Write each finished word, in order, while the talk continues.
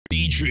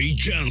DJ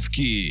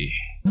Jhanzkie.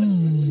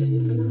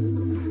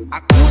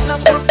 Ako na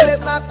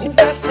problema kung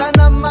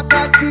sana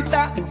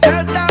makakita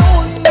sa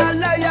taon na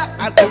laya.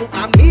 Atong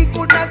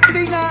amigo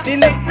naglinga,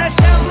 delay na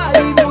siya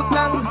malimot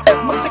lang.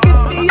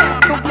 Magsakit iyang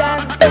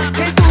tuglan,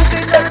 kay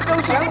tugay na daw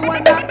siya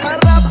wala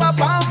para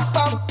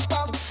papam-pam.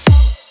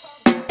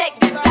 Take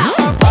this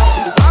out.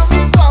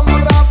 Pam-pam,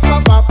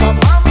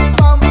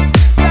 rapa-pam-pam-pam.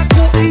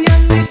 Naku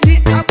iyang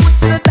isi abot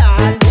sa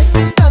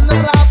dalong dan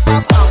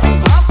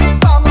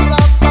rapa-pam-pam-pam,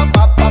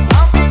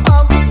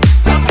 rapa-pam-pam-pam.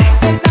 Lamig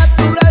ay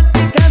natural,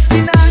 tigas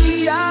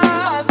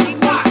kinaiyan.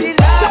 Ingon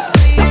sila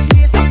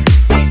krisis,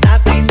 di na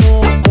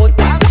tinuod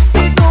ang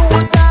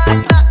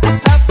tinuodan. Na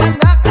isa pa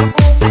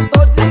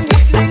nakabungtod,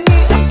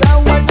 lingi-lingi sa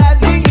wala,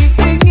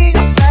 lingi-lingi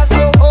sa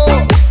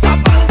loo.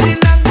 Kapag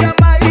nilang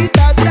gamay,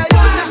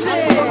 tatayo na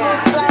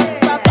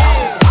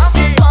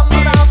rapa-pam-pam,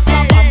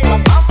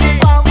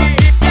 rapa-pam-pam-pam.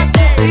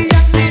 Naku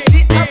iyang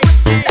isi abot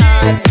sa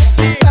dalong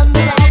dan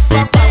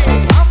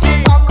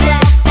rapa-pam-pam-pam,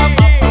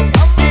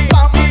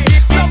 rapa-pam-pam-pam.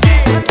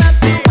 Lamig ay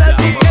natural,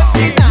 tigas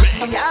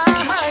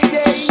kinaiyan.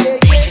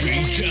 DJ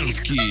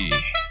Jhanzkie.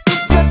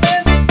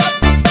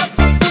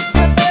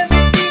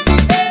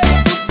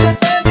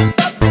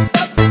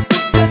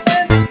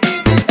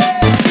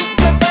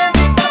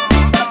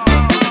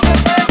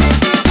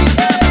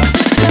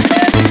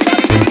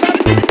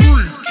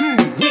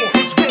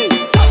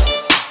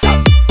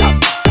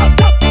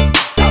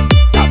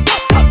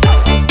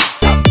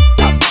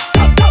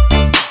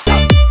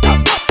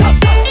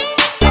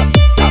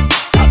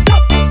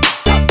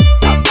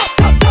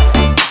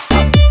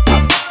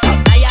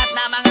 Ayat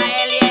na mga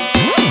alien.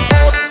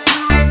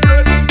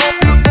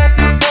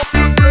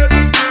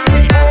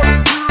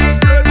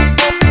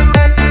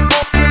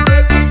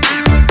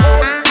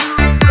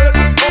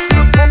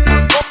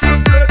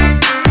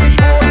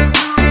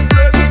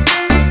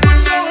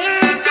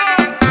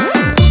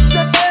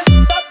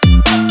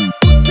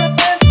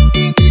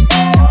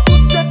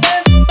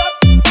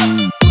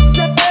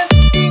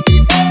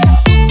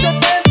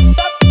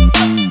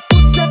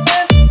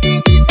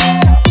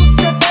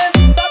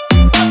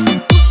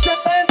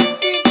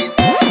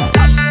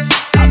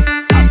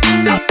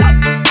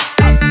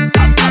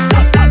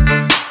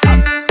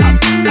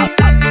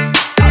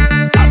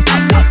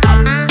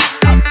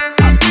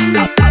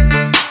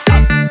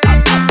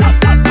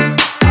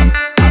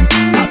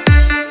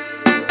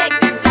 Take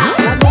this out.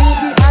 Anong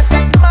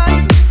gihatag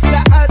man sa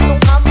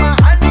atong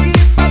amahan, di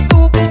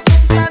patubo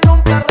ang tanong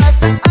para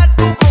sa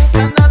atong ang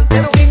tanan.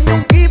 Pero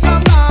inyong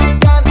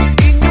gibabagan,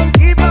 inyong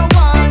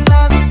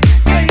gibawalan,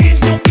 kay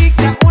inyong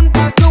ikaon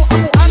bago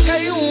amo ang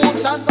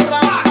kayutan.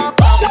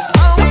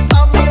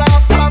 Rapa-pam-pam-pam,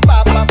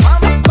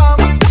 rapa-pam-pam-pam.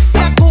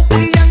 Naku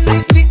iyang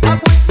isi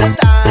abot sa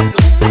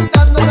dalong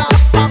dan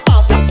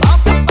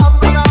rapa-pam-pam-pam,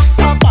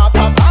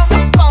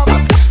 rapa-pam-pam-pam.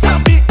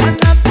 Labi ang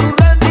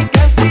natural,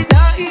 tigas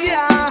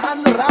kinaiyahan.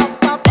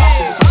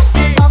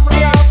 Rapa-pam-pam-pam,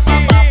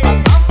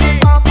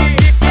 rapa-pam-pam-pam.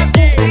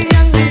 Naku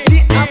iyang isi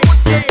abot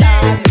sa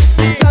dalong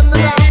dan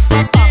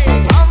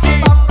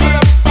rapa-pam-pam-pam,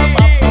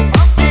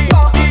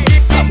 rapa-pam-pam-pam.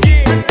 Labi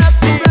ang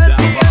natural,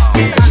 tigas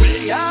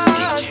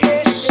kinaiyahan.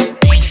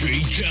 DJ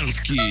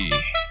Jhanzkie.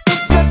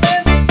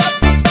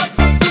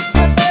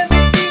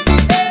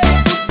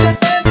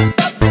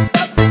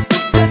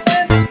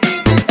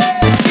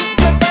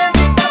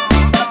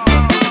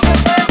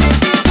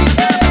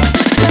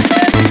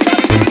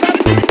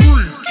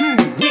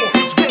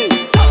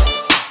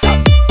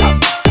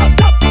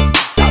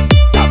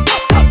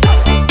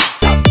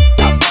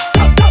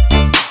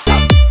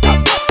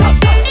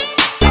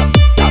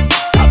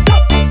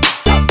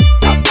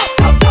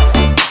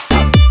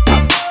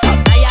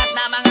 Ayat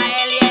na mga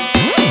alien.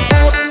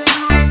 DJ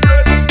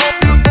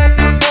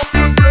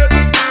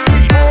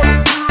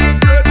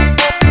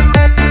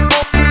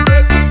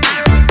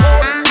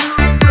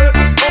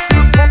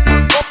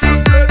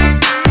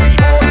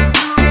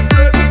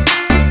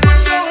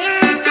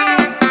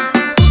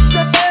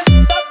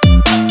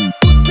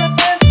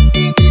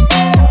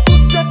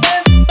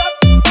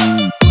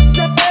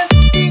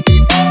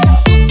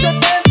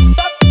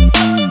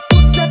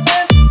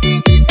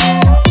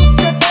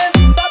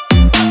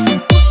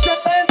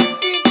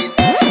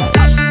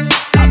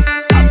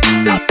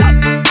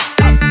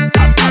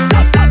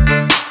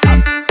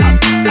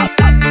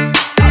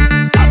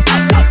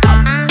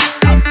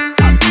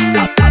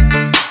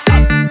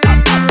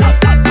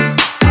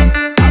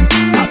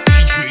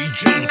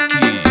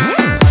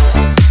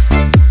Jhanzkie.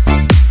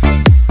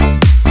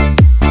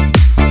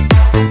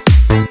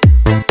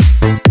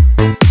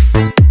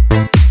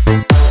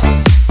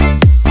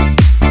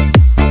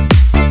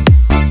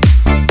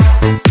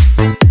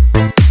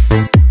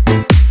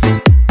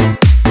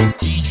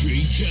 DJ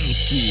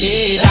Jhanzkie.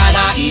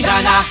 Idana,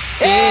 Idana,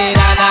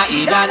 Idana,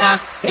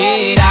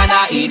 Idana,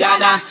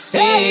 Idana,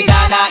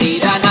 Idana, Idana,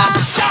 Idana.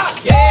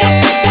 Yeah,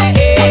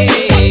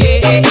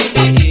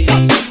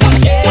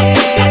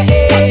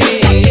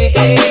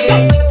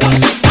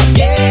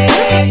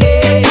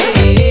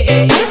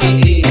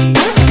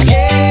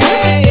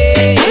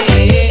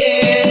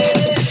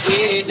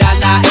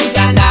 Idana,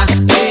 Idana,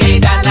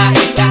 Idana,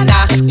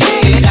 Idana.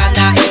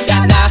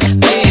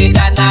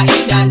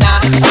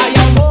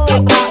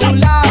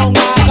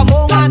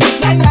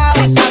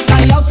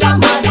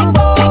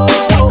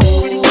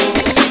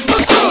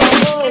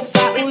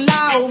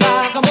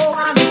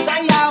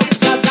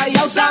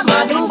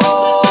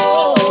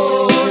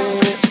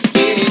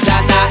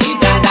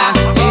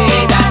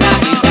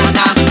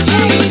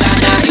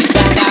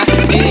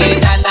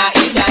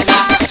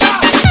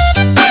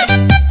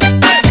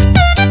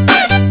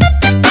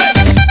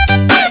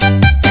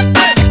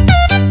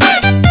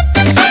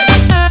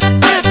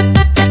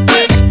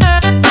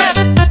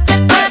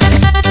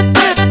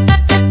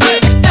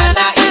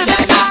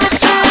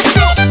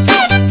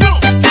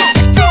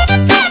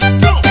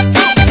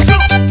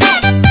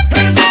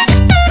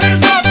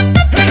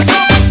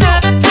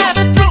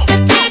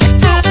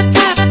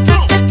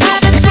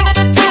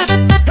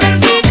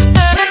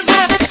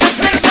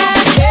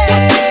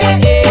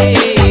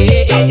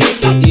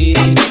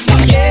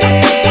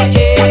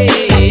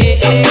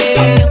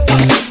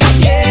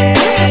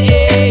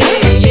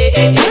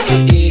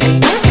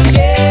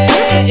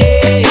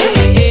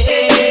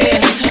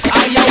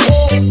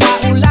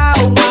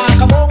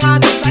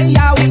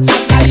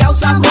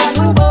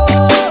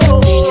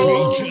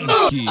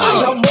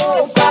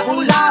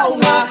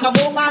 nga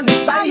kamo nga ni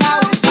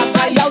sayaw,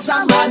 sasayaw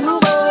sa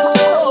manubo.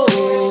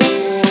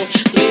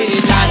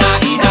 Idana,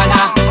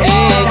 idana,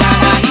 idana,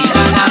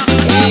 idana,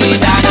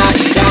 idana,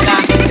 idana,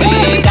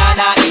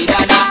 idana,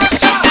 idana.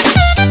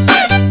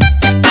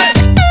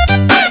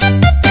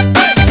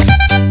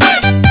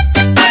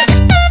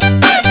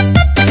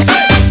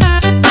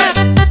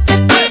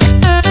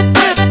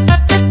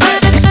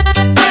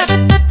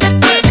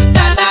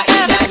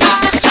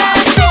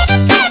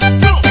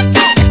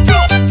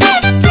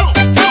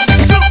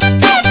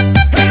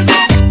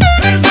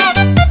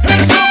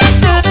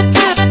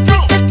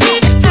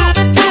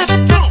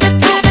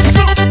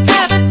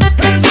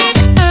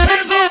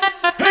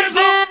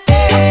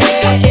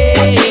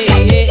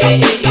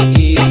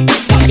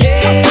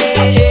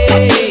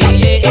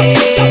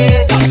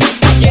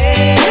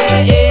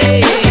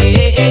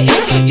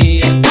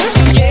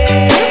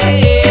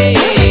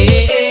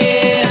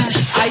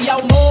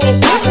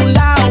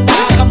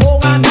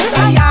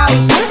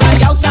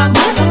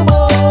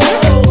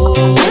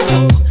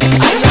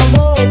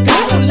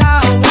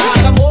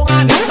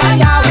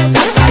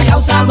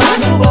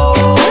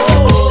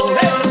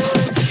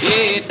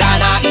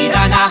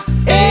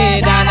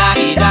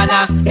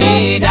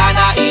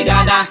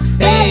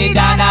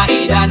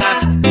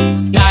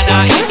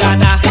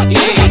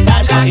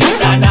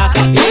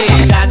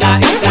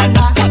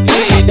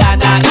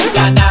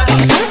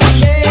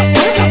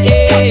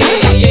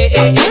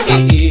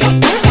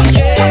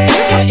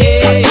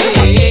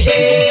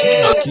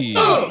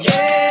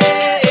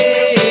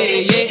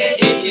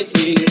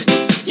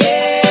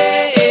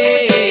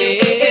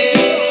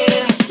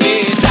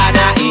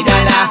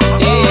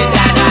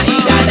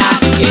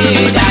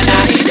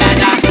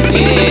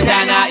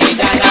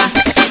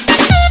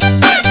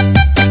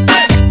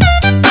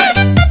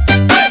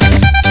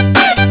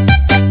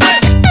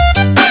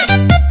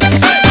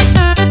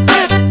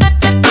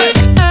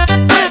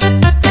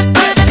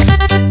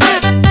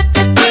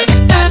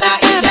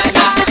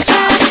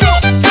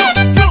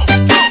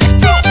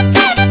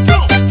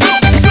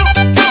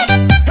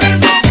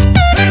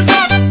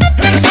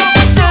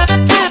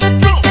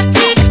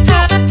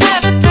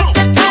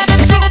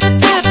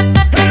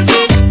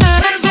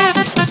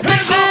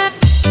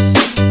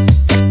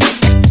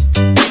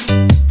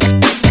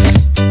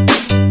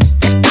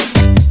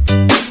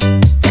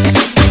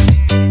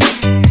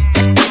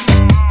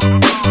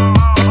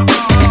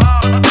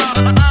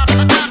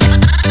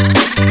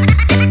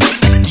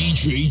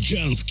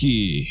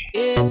 Jhanzkie.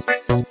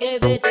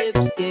 Skip it, dip,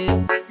 skip.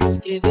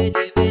 Skip it,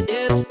 dip,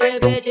 dip,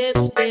 skip it, dip,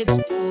 skip,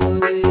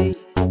 boy.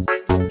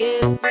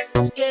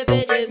 Skip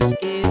it, dip,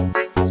 skip.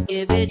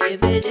 Skip it,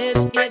 dip, dip,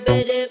 skip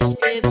it, dip,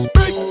 skip,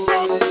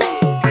 boy.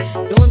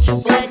 Don't you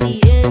buy the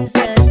ends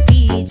that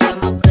feed ya,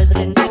 my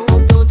brethren, no.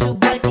 Don't you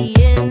buy the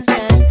ends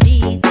that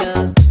feed ya.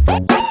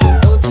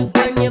 Don't you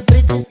burn your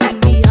bridges then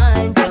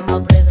behind ya, my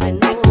brethren,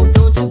 no.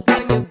 Don't you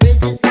burn your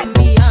bridges then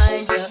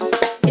behind ya.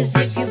 'Cause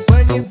if you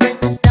burn your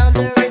bridges down,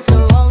 there is a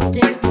wrong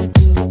thing to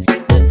do.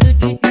 The good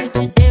you do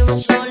today will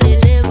surely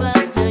live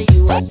after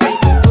you. I say,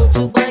 don't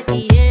you buy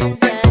the ends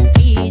that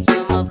feed ya,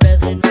 my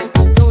brethren, no.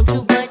 Don't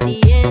you buy the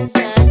ends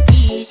that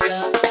feed ya.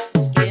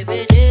 Skip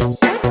it, dip,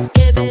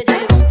 skip it,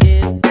 dip,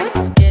 skip.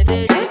 Skip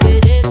it, dip,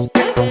 dip,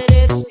 skip it,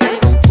 dip,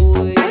 skip,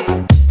 boy.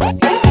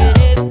 Skip it,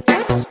 dip,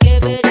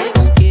 skip it, dip,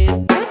 skip.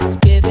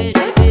 Skip it,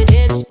 dip,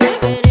 dip,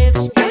 skip it, dip,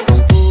 skip,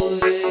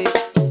 boy.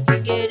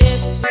 Skip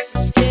it,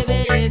 skip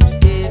it, dip,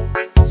 skip.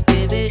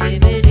 Skip it,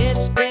 dip, dip,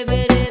 skip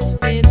it, dip,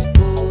 skip,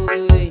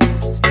 boy.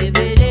 Skip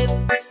it, dip,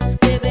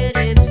 skip it,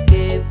 dip,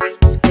 skip.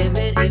 Skip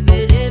it, dip,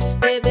 dip,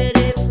 skip it,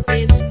 dip,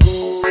 skip,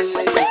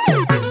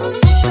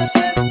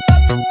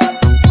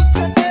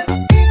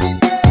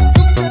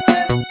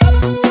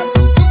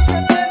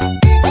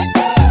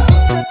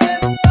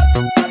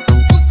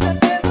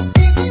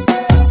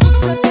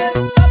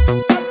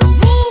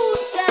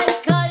 Roots and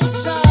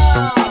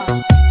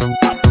culture.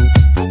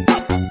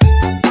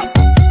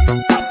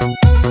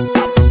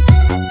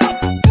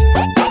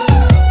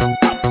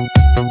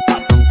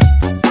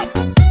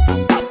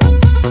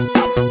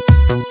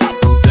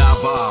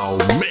 Davao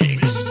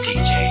Mix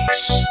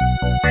DJs.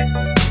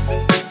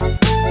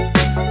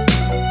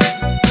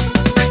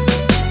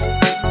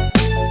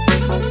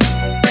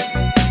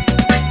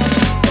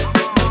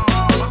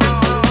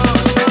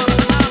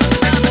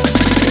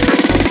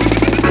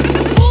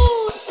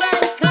 Roots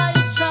and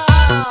culture.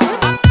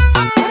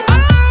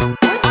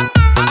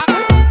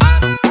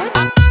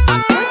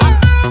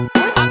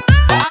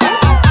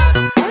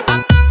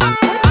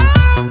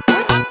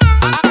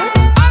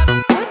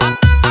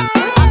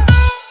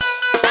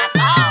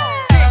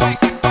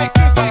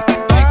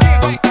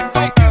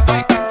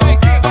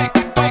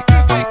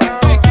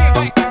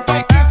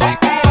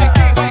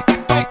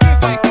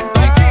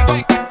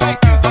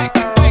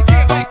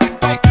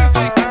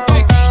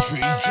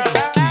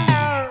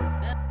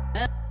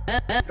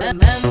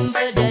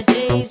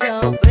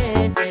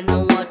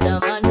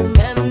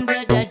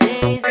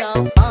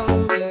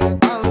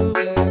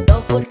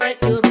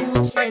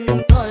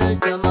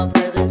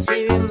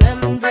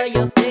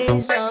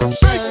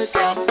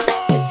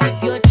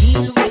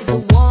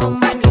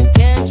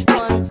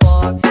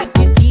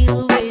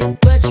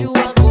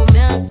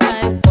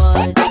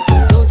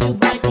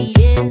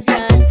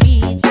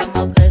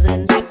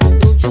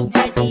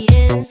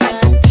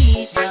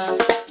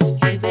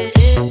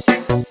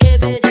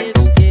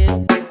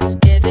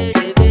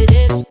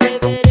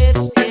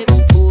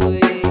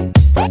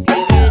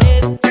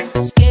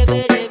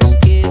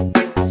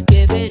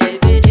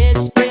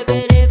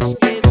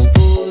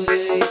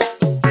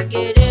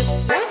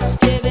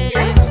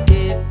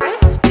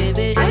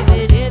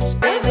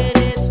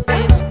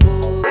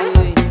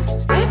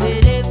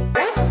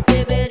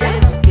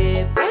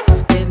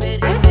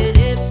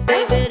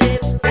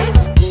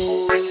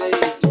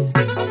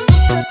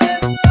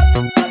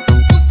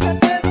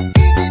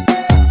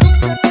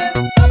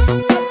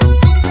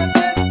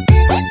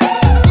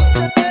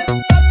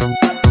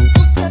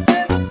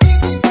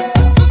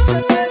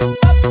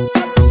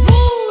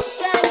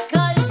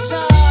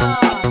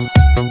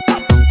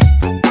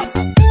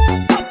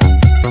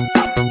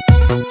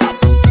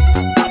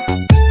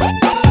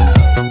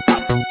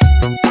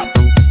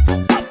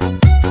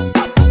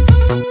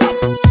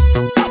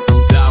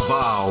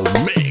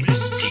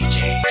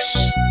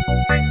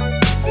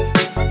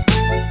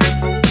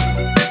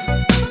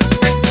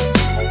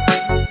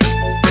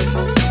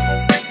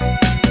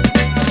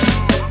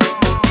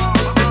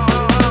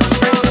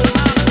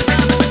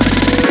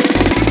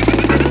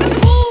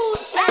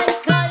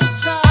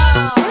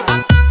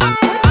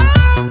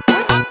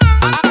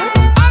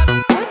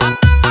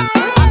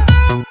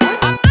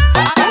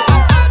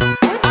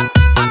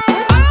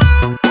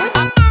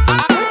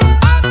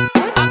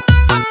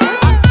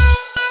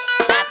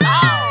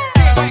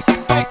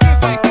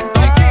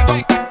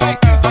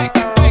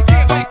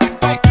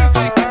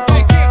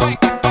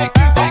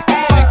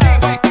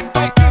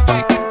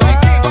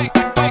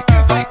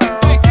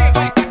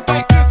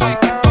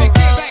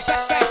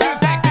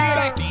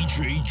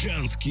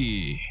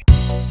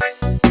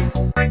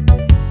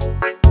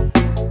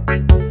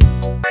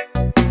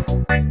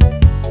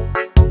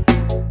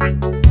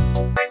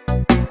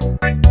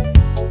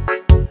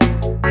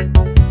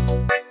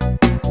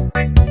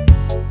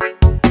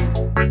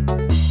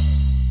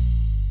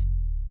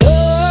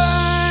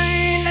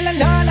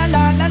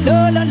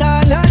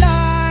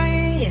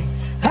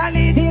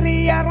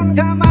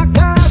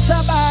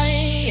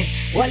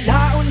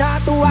 wala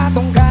una tuwa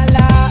tong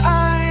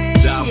galaay.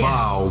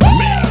 Davao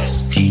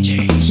Mix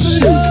DJs.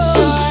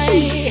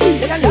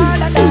 La la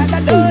la la la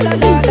la la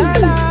la la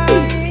la.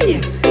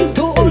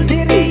 Tuol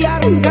diri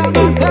aron ka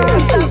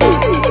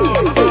makasabay.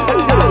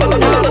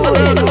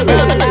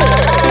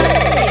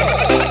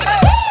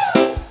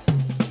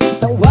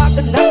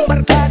 Tawagan ng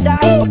barkada,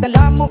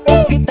 magdala mo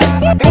ang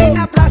gitara, kay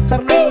na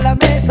plaster ng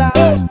lamesa.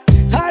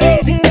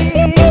 Hari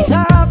diri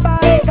sa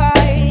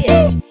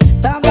bye-bye,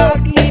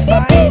 tamag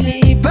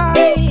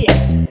libay-libay.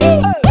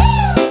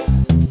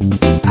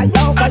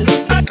 Ayaw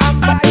balik ang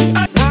kambay,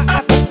 na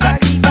atong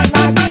kariban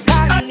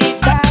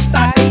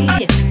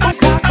magikandidatay. Kung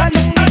sa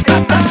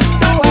kalungikat ang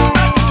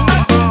buhay,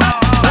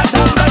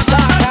 matambal sa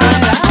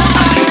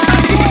kalay.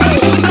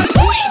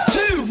 3,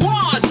 2,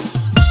 1.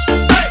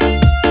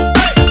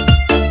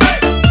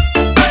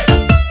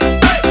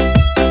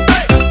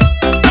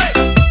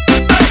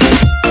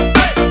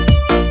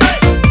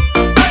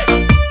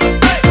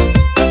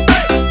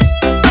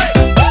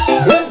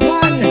 This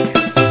one,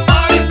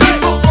 Party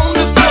people on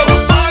the floor,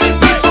 party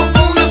people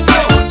on the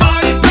floor,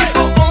 party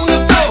people on the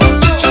floor.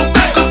 Get your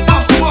back up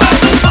off the wall.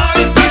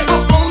 Party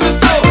people on the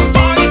floor,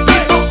 party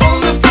people on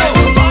the floor,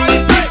 party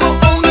people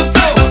on the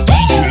floor.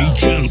 DJ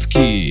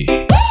Jhanzkie.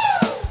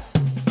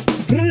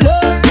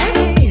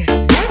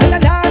 la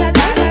la la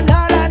la la la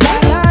la la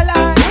la la.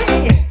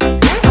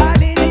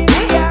 Hari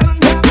diri aron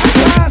ka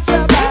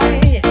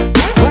makasabay,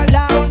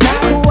 wala una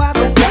tuwa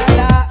tong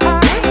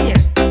galaay.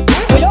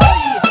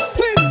 Oy oy,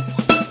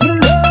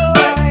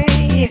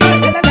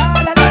 la la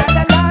la la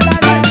la la la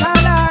la la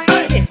la.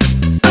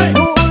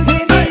 Tuol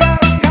diri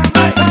aron ka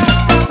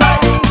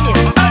makasabay,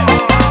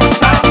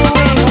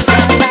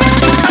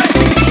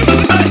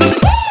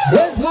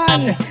 this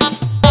one.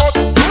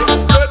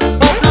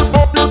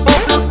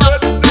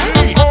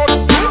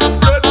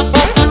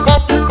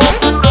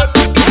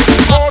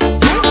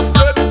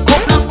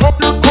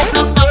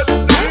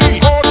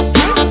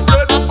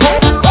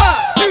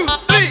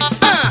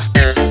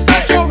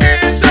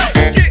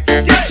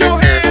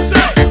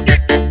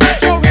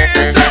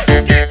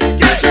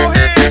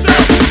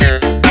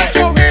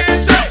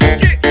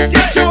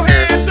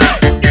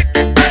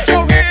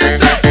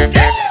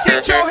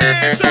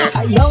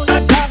 Ayaw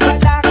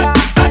nagkabalaka,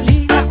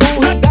 halina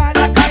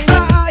uhigala, kay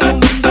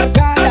maayong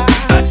minagala.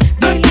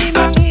 Dili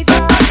mangita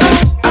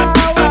ang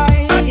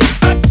away,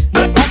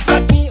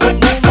 magpagpagmiog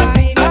mo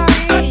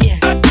may-may.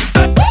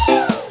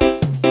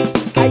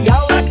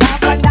 Ayaw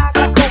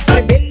nagkabalaka, kung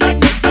rebelde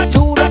may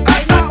itsura,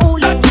 kay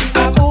maulang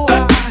minamuha.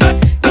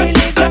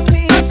 Dili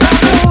kami sa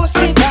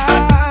musika,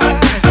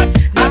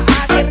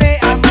 naatire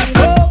ang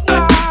mandogma.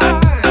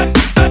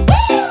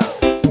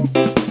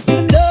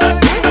 La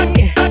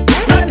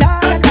la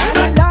la la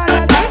la la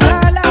la la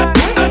la.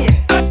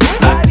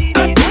 Hari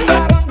diri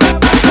aron ka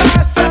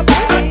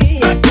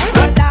makasabay,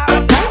 wala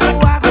una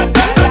tuwa tong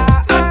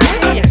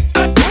galaay.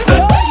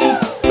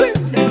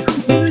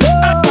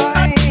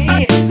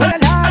 La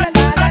la la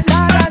la la la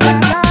la la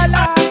la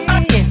la.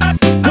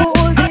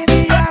 Tuol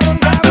diri aron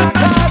ka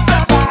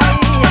makasabay,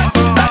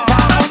 tanda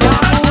mo na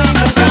uwi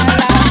mong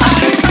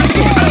galaay.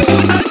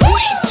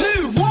 3,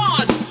 2,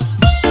 1.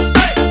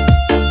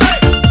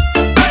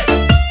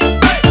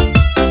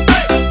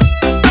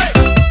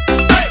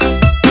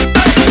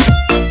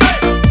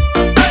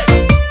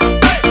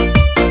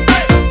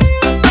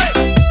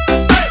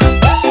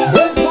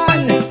 This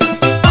one.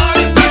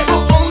 Party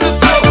people on the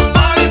floor,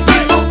 party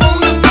people on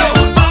the floor,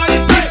 party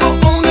people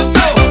on the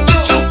floor.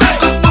 Get your back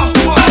up off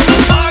the wall.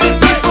 Party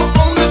people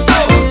on the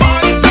floor,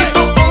 party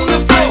people on the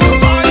floor,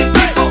 party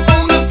people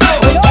on the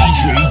floor.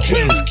 DJ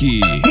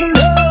Jhanzkie.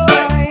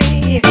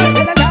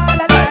 La la la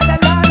la la la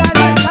la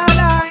la la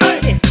la.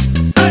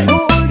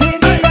 Tuol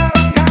diri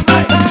aron ka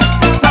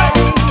makasabay,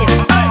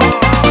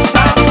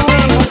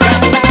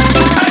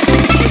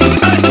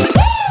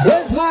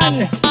 this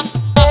one.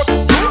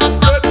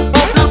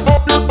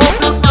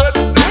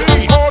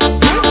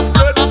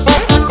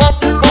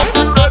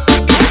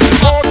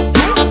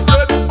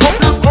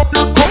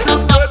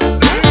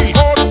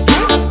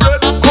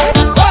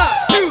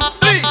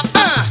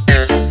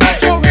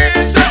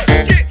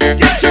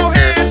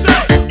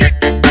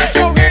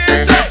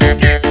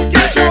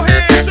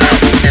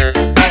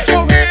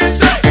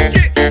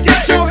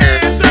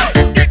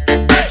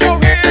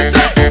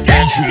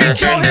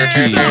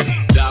 Jhanzkie.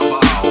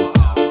 Davao.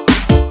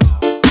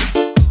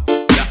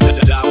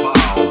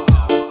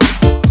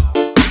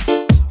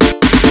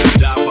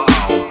 Davao.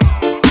 Davao.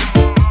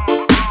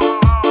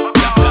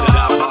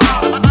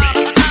 Davao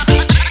Mix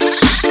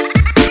DJs.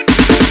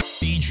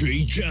 DJ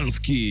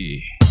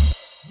Jhanzkie.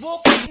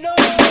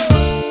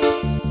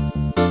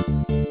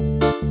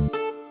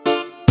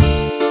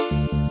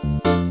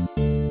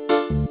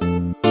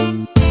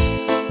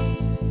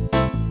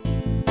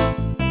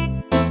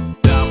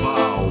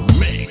 Davao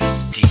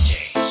Mix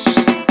DJs.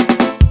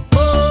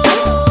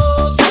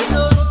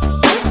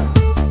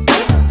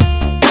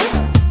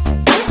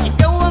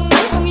 Ikaw ang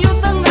akong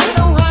yutang na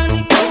tauhan,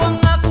 ikaw ang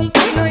akong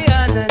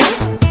pinoyanan.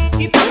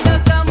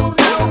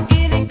 Ipagkakamura o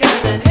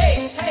ginikanan.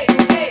 Hey, hey,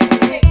 hey,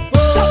 hey.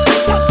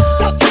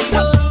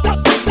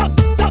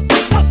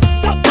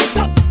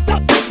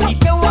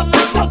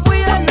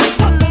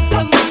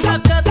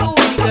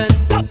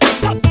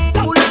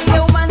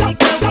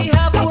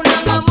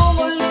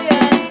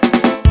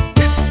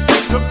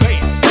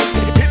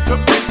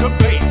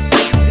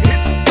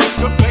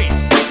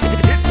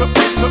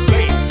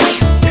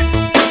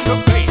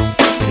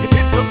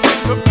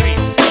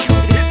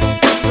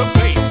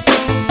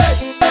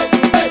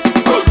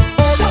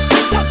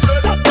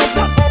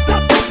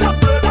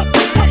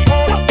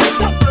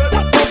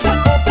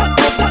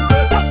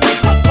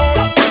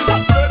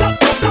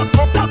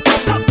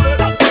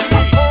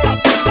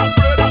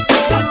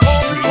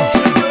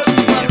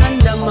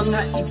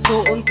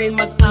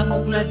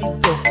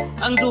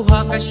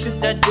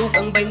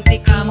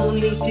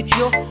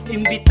 munisipyo.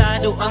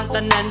 Imbitado ang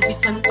tanan,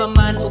 bisan pa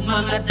man og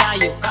mga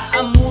dayo.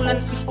 Kaamulan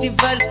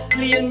festival,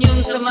 reunion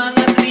sa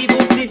mga tribo.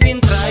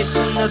 7 tribes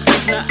na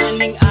na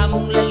aning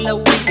among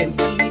lalawigan.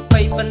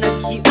 Kalipay pa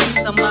naghiom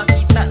sa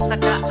makita sa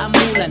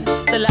kaamulan.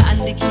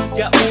 Talaan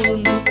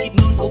dikigaonon, bukid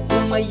nun o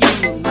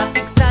kumayanon.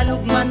 Matig salog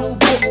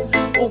manubo,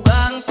 ug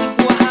ang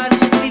tikwahan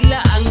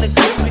sila ang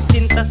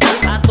nagrepresenta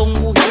sa atong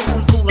muhing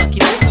kultura.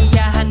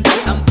 Kinaiyahan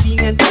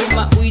ampingan,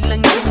 mauy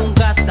lang yung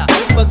gasa.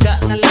 Baga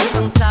nga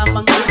lasang sa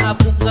mga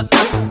habog nga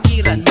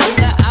kapukiran.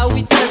 Mga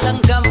awit sa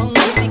langgam, ang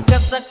musika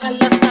sa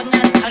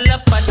kalasangan.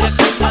 Halapan na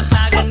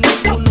kapatagan ng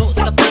puno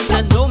sa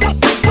pananom.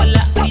 Isang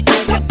wala,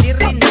 bidagat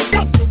dirin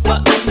ang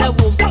isuba ang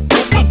lawog.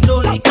 Bukid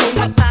nun, ikaw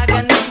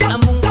natagan sa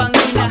among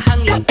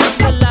panginahanglan.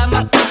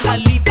 Pasalamat,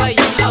 pahalipay,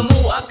 amo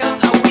akang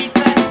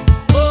awitan.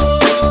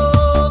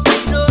 Oh,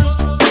 Gidon,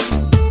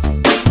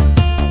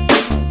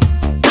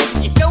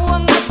 ikaw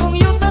ang akong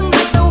yutang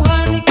na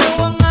tawhan,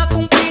 ikaw ang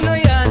akong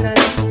pinoyanan.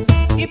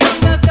 Ibang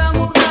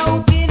nakamura o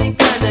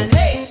pinikanan.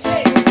 Hey,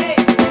 hey, hey,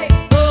 hey.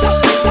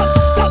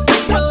 Oh,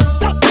 Gidon,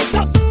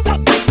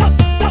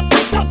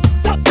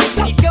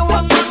 ikaw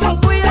ang akong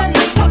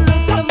kuyanan,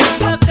 sulod sa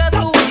mga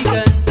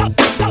katuwigan.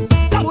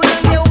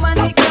 Mulang yaw man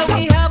ikaw,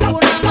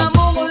 ihapon ang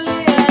among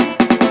ulian.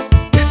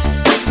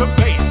 The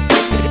bass,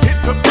 hit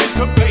the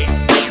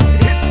bass, hit the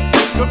bass,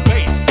 hit the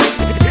bass,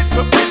 hit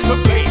the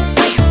bass,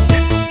 hit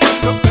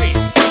the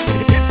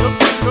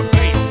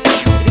bass,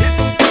 hit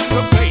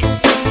the bass.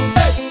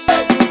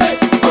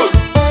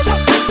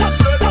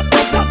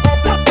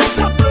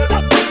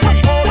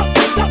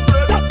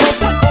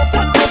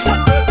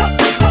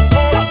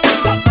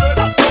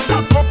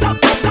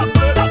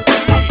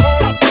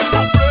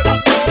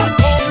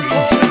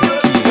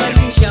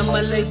 Galing siya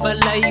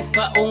malay-balay,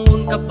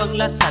 paungon ka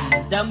panglasan.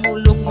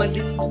 Damulog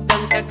malipog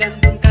ang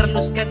kagandon,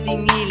 Carlos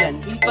Katingilan.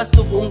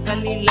 Impasugong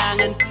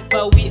kanilangan,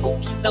 kibawi o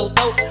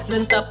kitaw-taw.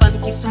 Lantapan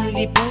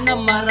kisunlibo na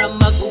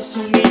maramag o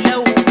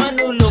sumilaw.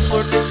 Manulo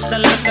Portage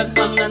talakag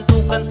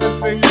pangantukan San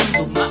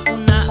Fernando.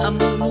 Mauna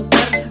among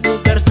lugar,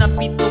 lugar sa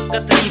pito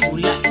katribo.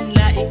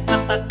 Lain-laing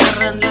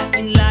patakaran,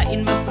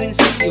 lain-lain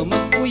magprinsipyo.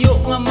 Magpuyo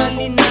nga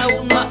malinaw,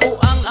 mao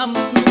ang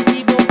among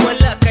motibo.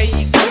 Wala kay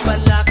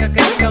ikabala ka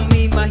kay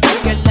kami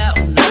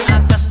mahigalaon.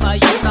 Naakas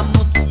mayo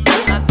kamot,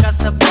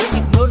 naakas sa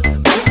bukid nun.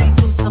 Bukid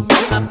nun sa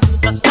mga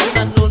putas,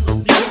 putanon o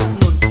blakot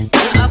nun.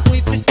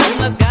 Naapoy prisko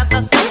nga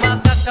gatas sa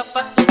baka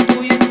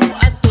kapatutuyon mo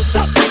at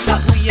tutas.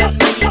 Kahuyan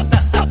nilita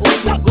ako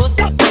bugos.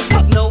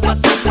 Pagnaw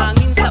sa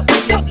hangin sa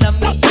ulap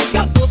lami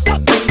ikapos.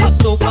 Kung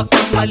gusto pa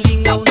kang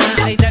malingaw na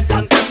ay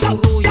daghang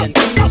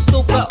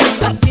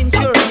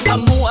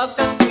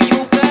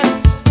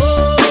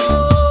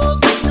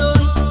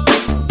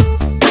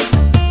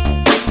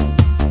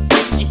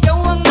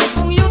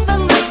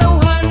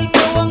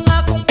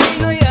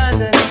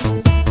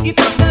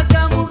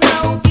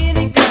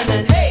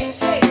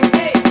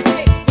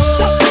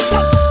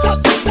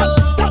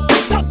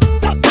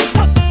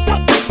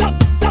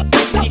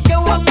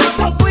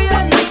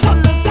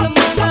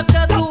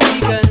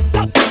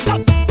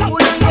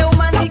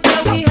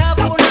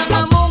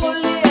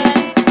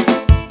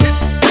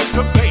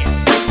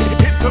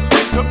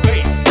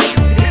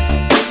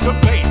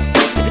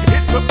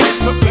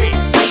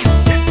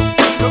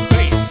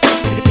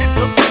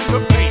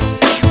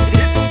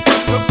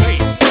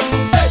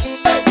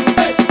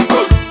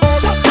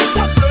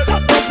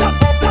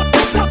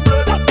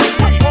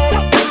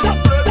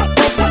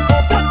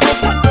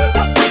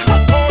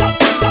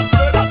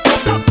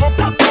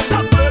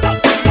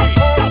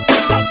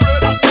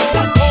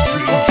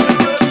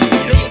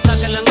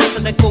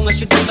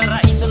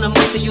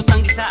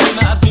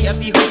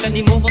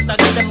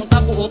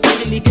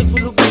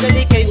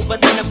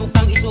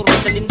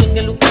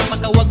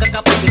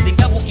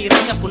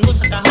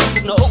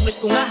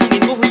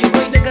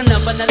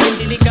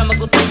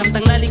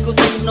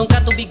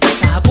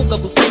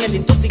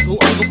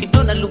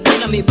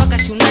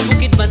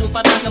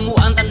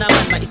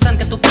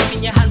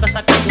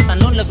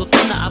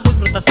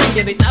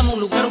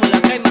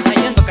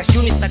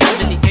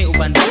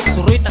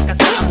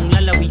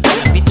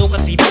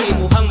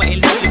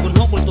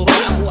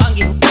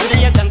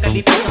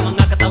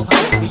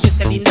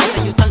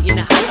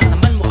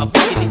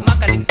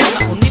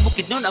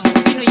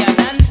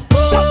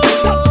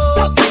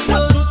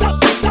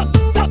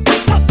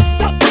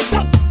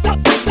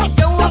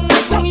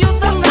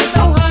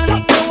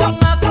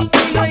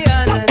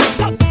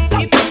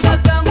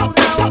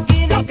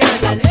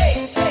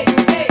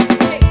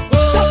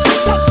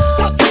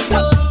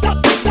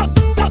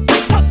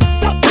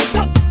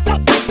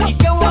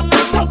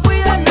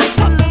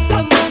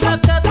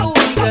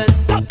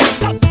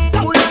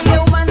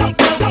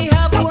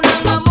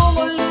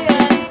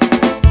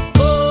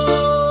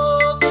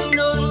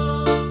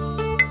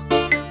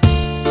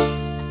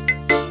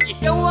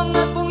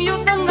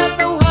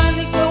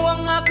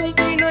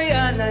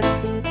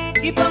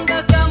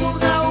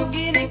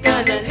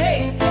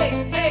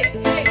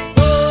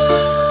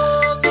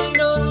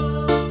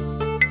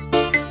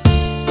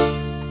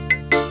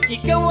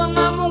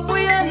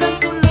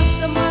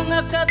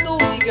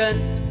kaibigan.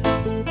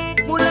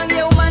 Mulang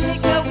yauman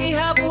ikaw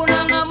gihapon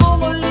ang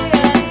among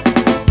ulian.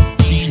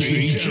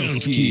 DJ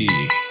Jhanzkie.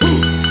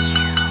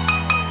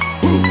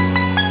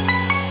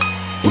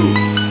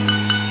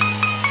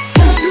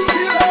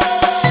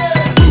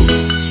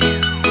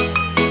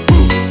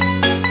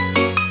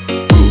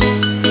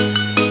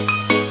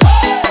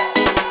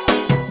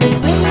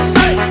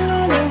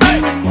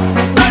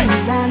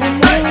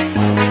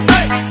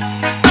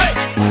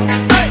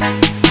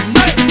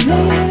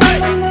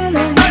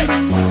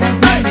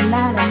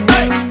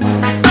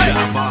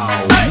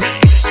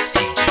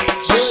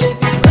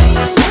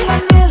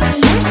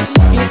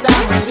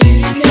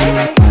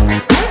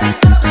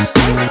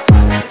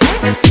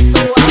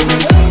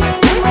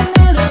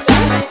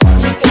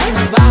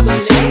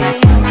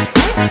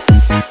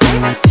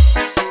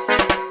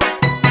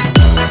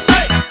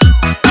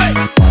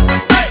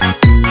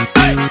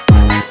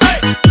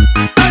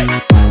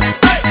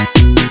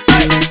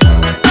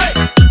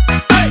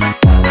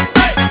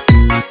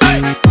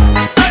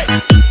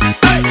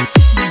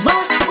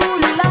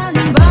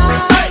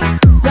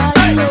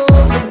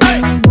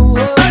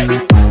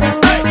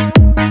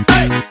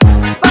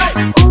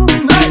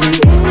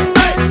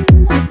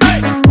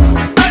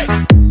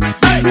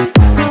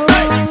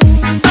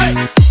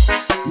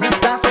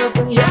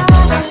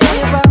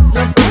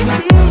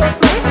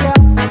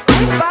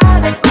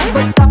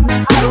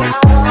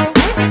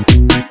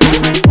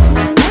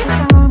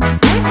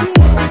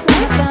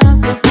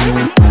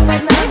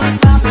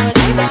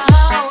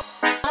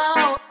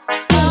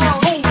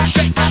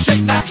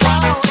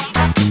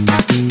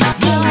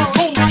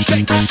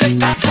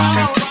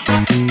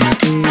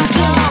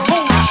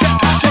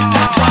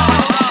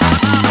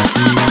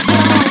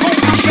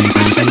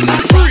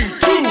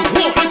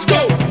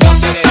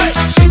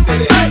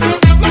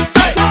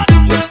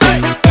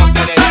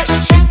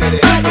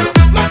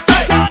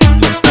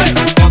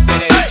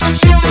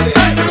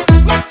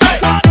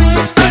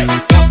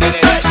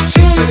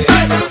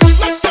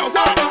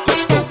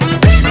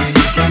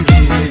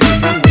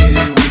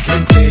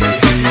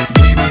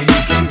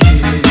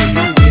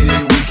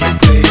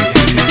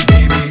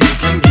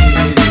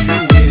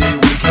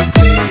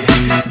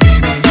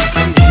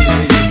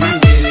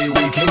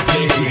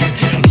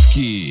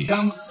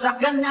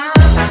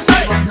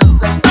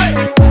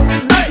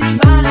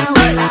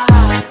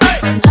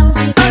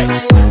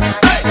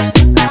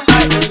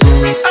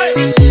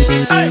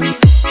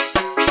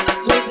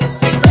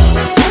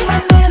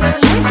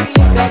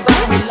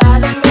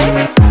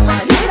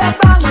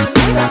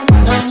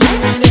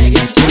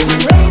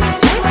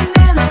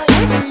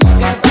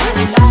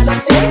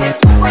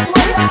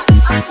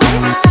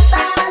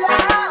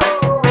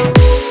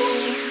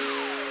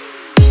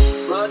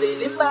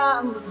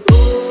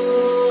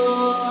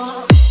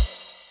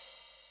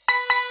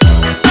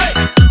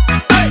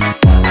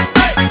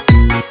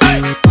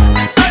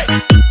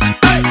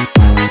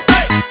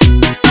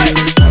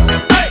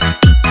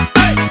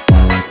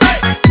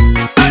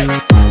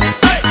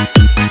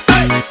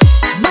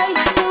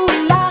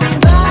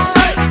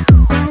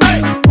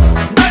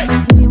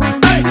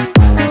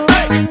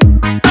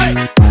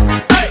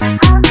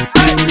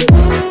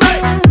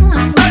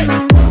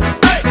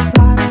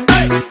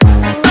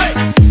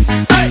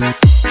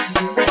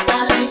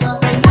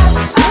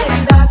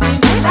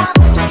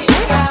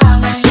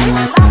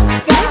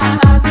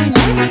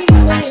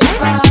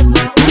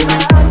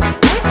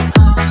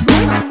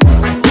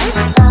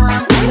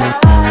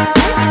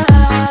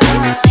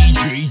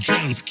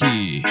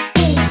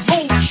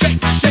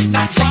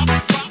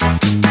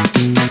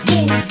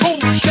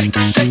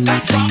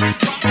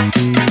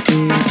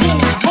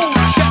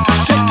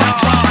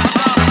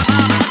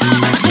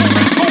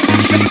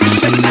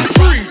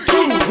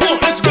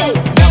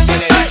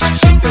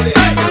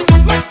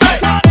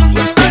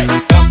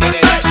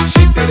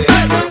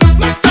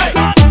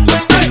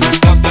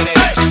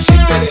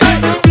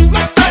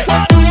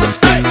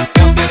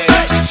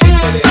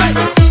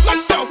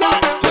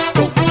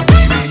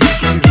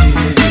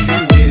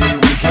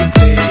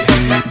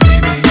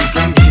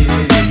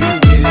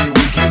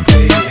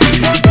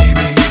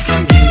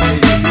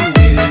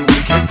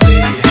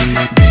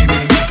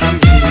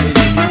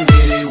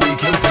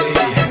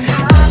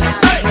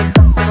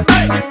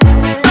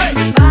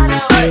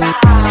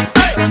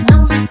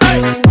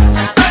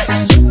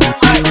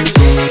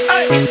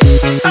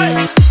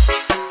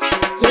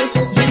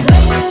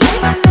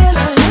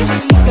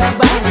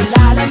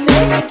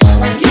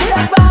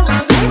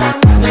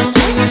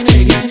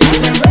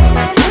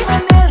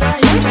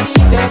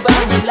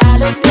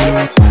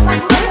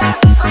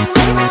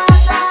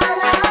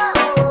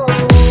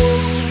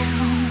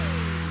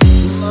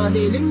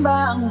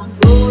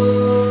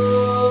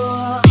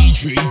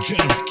 DJ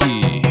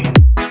Jhanzkie.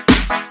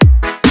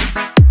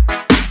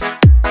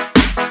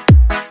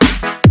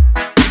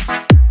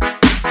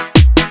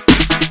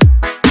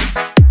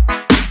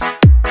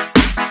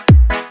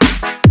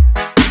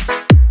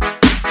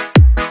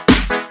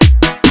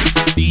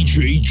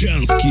 DJ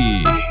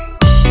Jhanzkie.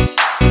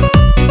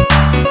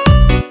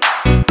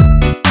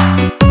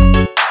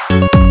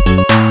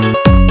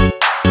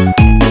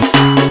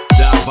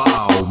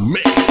 Davao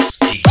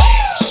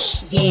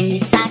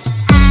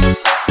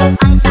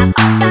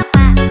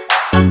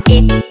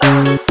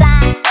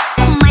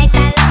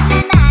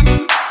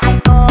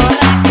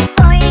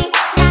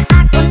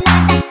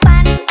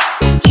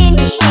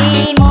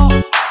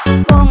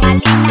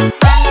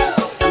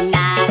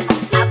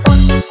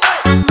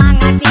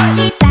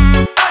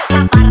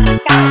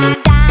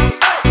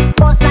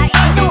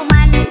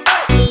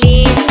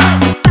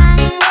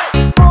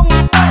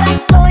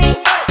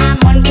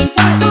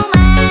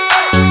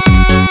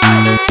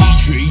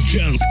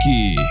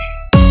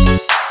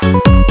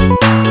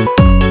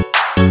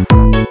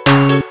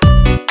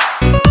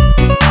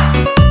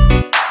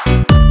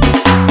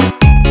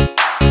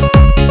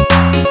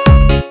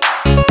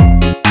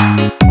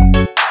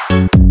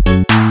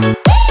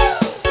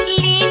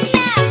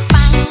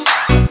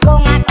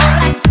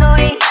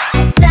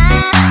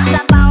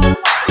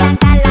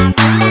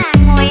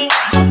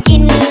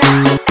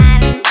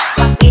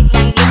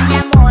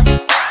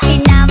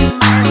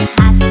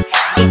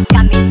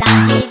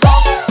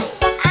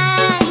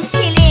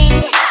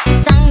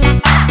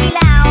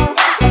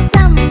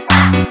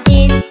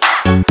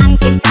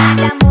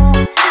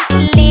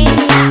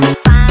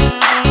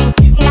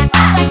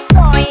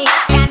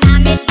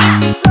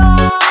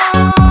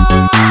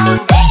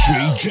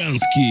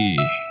Jhanzkie.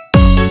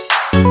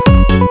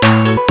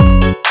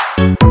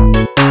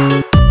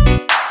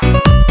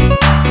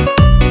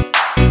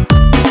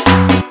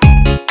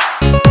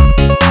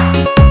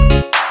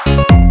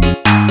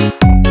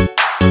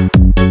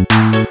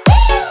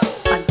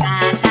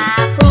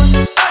 Pagkatapos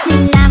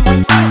namon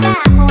sa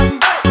dahon,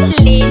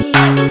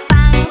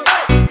 linagpang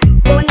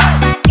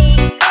bunapati,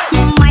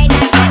 may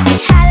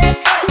nagatihal,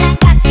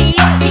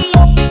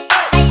 nagasiyok-siyok,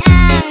 ay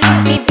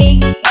ang bibig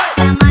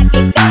na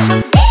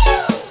magigahapdi.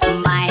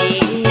 May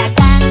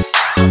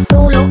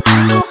nagatulo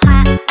ang luha,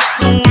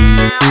 nga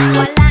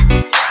wala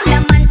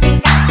naman sing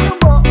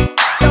kasubo,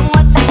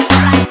 tungod sa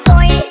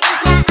kulansoy,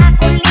 na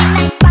ako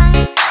linagpang,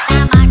 na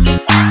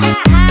magigahapdi.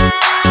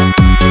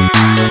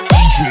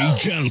 DJ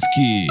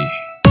Jhanzkie.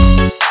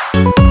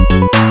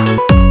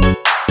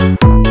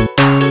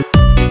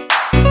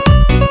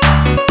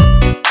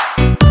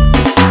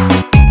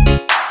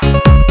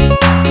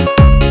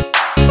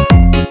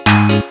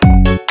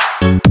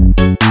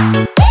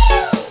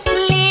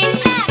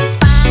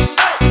 Linagpang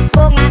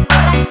bunga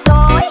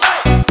kulansoy,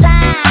 sa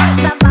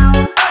sabaw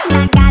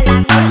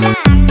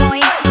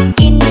nagalangoy-langoy,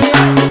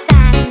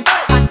 ginlapitan,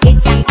 pagkit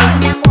siyang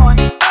ginamos,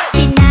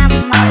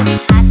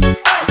 sinamalhas,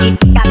 git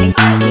kami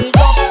sa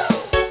higop.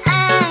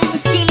 Ang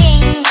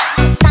siling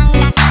sang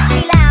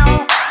nakatilaw,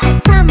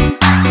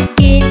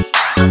 sampagit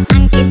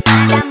ang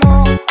kitada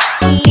mo.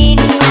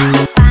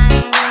 Linagpang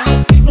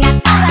nga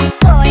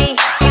kulansoy,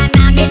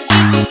 kanamit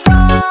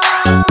ito.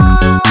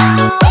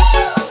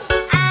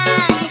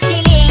 Ang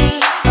siling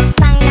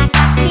sang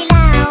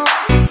nakatilaw,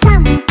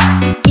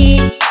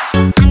 sampagit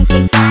ang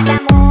kitada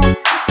mo.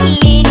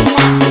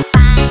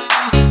 Linagpang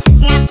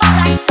nga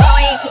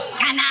kulansoy,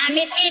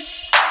 kanamit ito.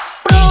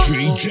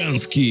 DJ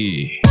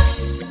Jhanzkie.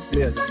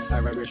 Yes,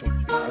 high vibration.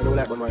 I know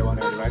like one more you want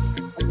to right?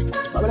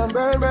 Babylon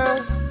burn,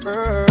 burn,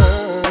 burn.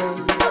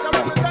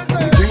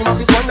 We dream of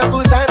this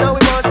wonderful time, now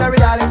we want a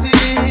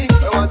reality.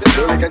 I want to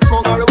show we can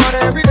smoke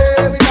marijuana every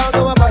day without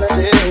no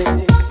apology.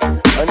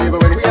 And even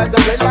when we have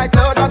some red light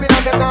now,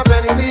 Babylon them not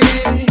ready me.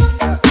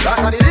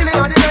 That's not the healing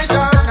of the nation,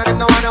 and it's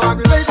no one no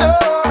aggravation.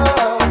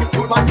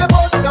 You must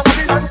support the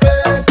Babylon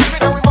face, even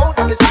though we mount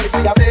on the chalice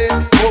we have made.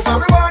 Move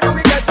marijuana,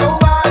 we get so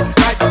wild,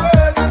 like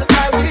birds in the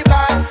sky we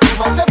fly. You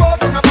must support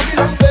the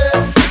Babylon face,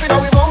 even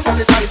though we mount on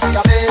the chalice we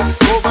have made.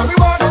 Move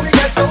marijuana, we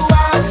get so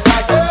wild,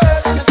 like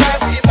birds in the sky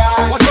we fly.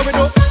 What shall we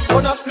do?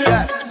 Wanna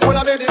split?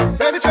 Wanna make it?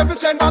 Maybe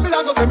 10%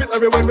 Babylon go send it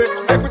every when we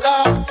make with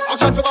that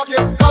action for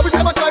market. Cause we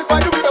never try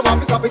find the way the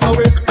market stop it so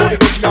we do the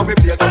Gucci and we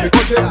play so we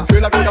touch it.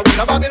 Feel like we don't win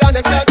a Babylon,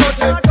 them can't touch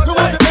it. You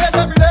want the place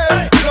every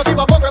day, you don't give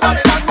a fuck where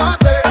Babylon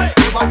wants it.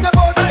 You must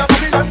support the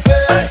Babylon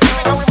place,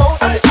 even though we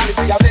mount on the chalice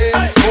we have made.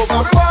 Move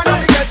marijuana,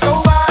 we get so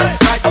wild,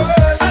 like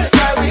birds in the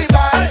sky we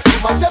fly. You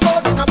must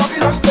support the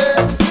Babylon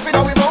place, even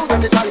though we mount on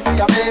the chalice we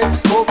have made.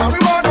 Move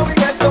marijuana, we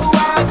get so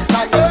wild,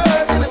 like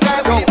birds in the sky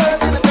we fly.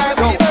 Birds in the sky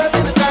we fly. Birds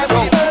in the sky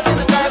we fly. Birds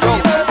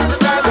in the sky we fly. Birds in the sky we fly. Birds in the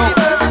sky we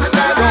fly. Birds in the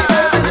sky we fly.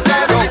 Birds in the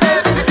sky we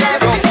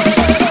fly.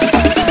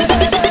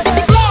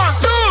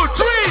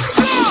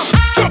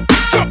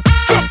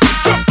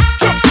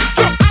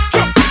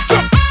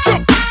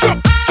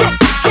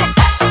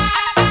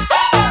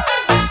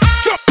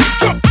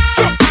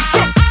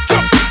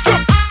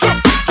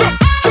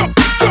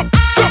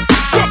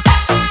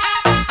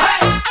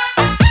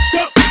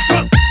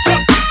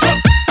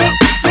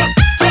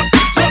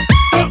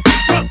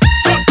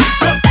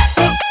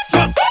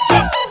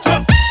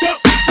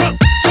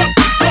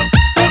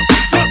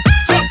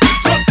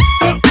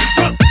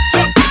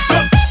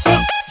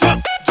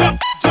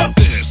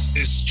 This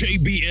is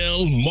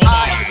JBL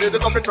Mobile. There's a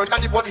couple in front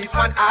and the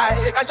policeman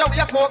eye. Can you be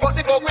a smoke but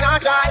the coke we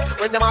not try.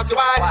 When them ask you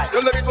why,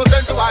 you love it was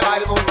sent to why by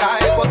the most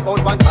high. But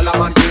found one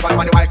Salamat, give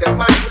one the wisest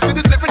man. See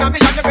this slipping on me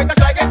and you better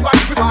try get one.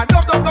 We want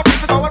love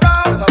people go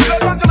around.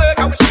 Girls from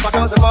Jamaica we ship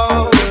 1,000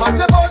 pounds. What's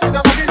the boat in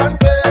a Babylon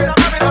place? I'm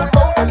having a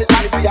remote and the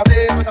chalice we have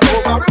made.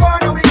 Move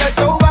marijuana we get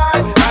so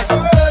wild, like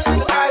birds in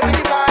the sky we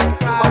fly.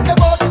 What's the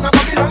boat in a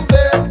Babylon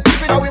place?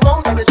 Even though we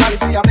mount on the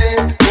chalice we have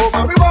made. Move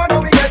marijuana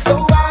we get so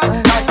wild,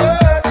 like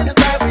birds in the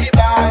sky we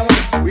fly.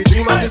 We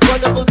dream of this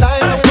wonderful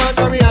time and we want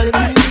a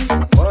reality.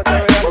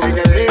 Where we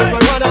can live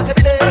marijuana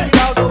every day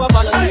without no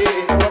apology.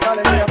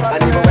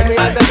 And even when we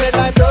have some red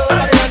light blow,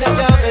 Babylon them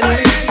can't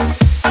enemy.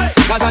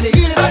 Cause on the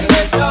healing of the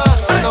nation,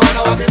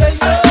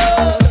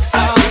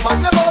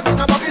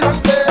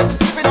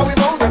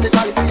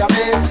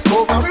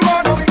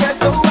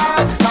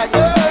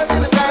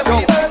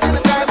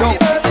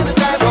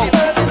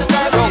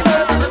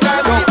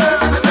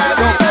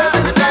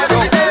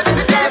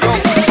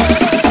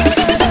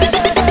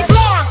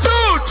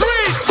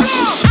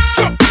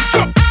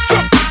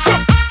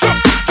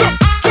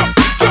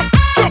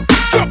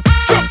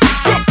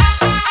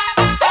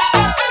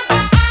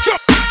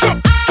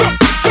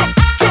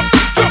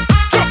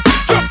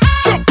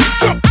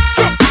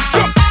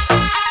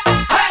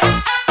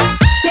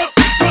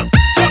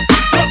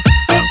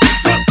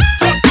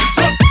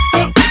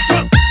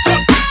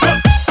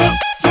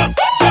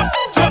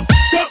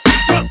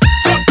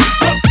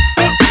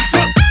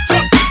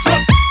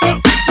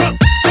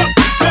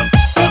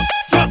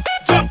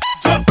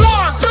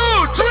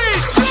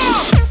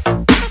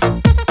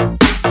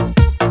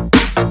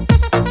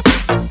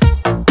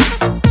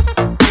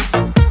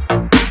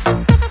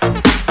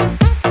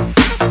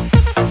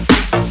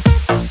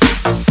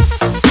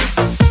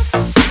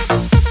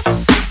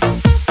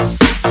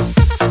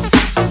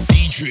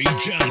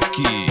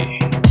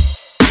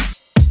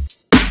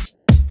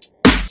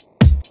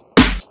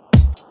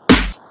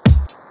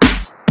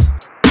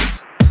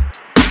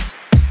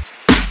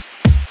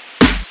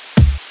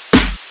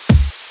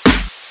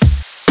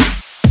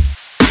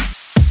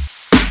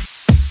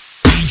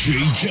 DJ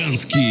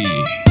Jhanzkie.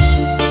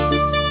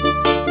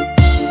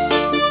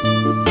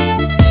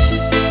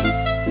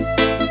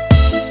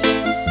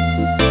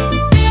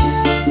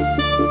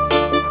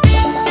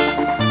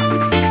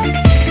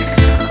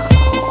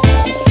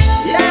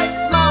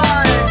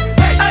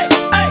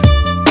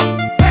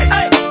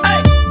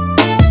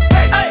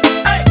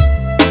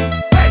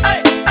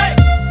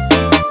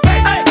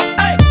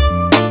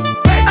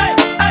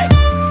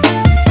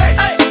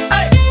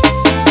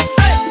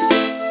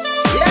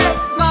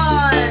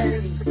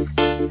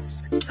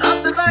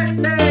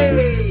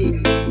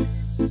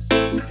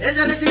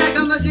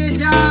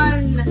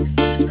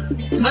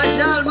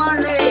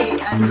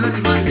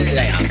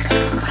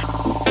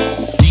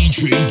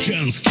 DJ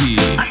Jhanzkie.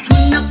 Ako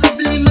na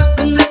problema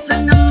kung nasa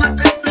na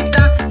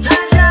makakita. Sa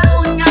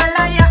daon nga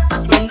laya,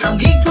 akong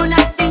amigo na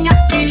tinga.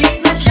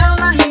 Pilit na siya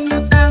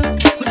mahimutang,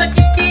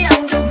 masakit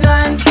ang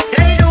dugan.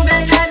 Kay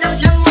dugay na daw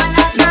siyang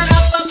wala.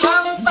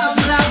 Rapapam-pam,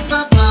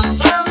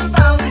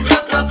 rapapam-pam-pam,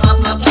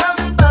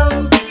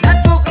 rapapapapam-pam.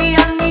 Naku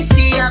iyang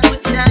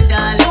isiyabot sa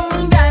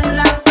dalunggan.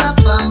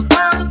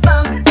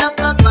 Rapapam-pam-pam,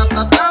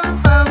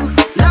 rapapapapam-pam.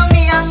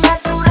 Lami ang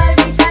natural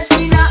di ka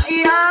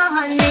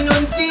sinaiyahan.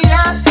 Mingon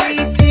sila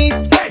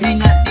krisis, di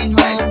natin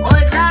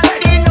huod ang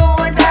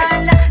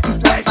tinuodan.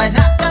 Isa pa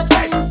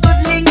nakapantod,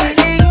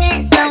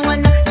 lingi-lingi sa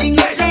wala,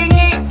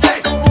 lingi-lingi sa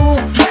tuo.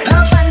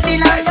 Kapan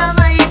silang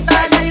gamay,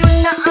 tagayon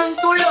na ang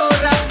tulo.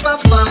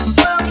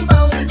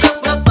 Rapapam-pam-pam,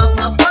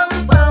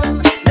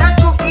 rapapapapam-pam.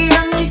 Naku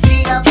iyang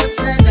isiyabot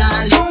sa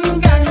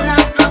dalunggan.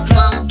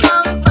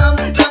 Rapapam-pam-pam,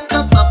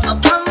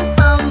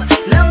 rapapapapam-pam.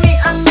 Lami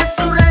ang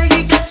natural,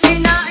 di ka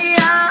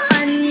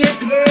sinaiyahan. Yeah,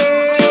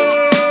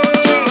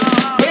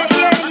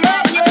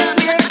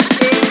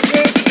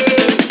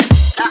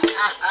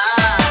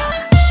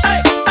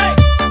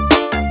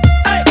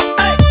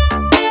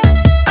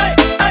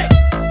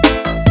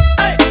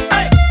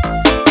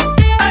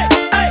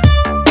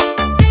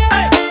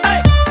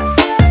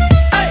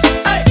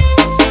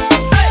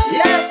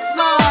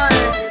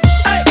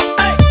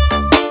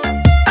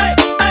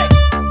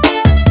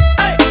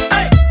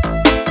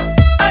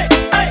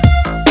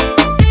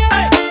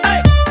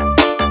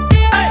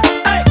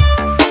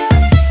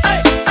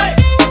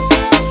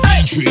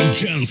 DJ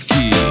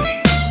Jhanzkie.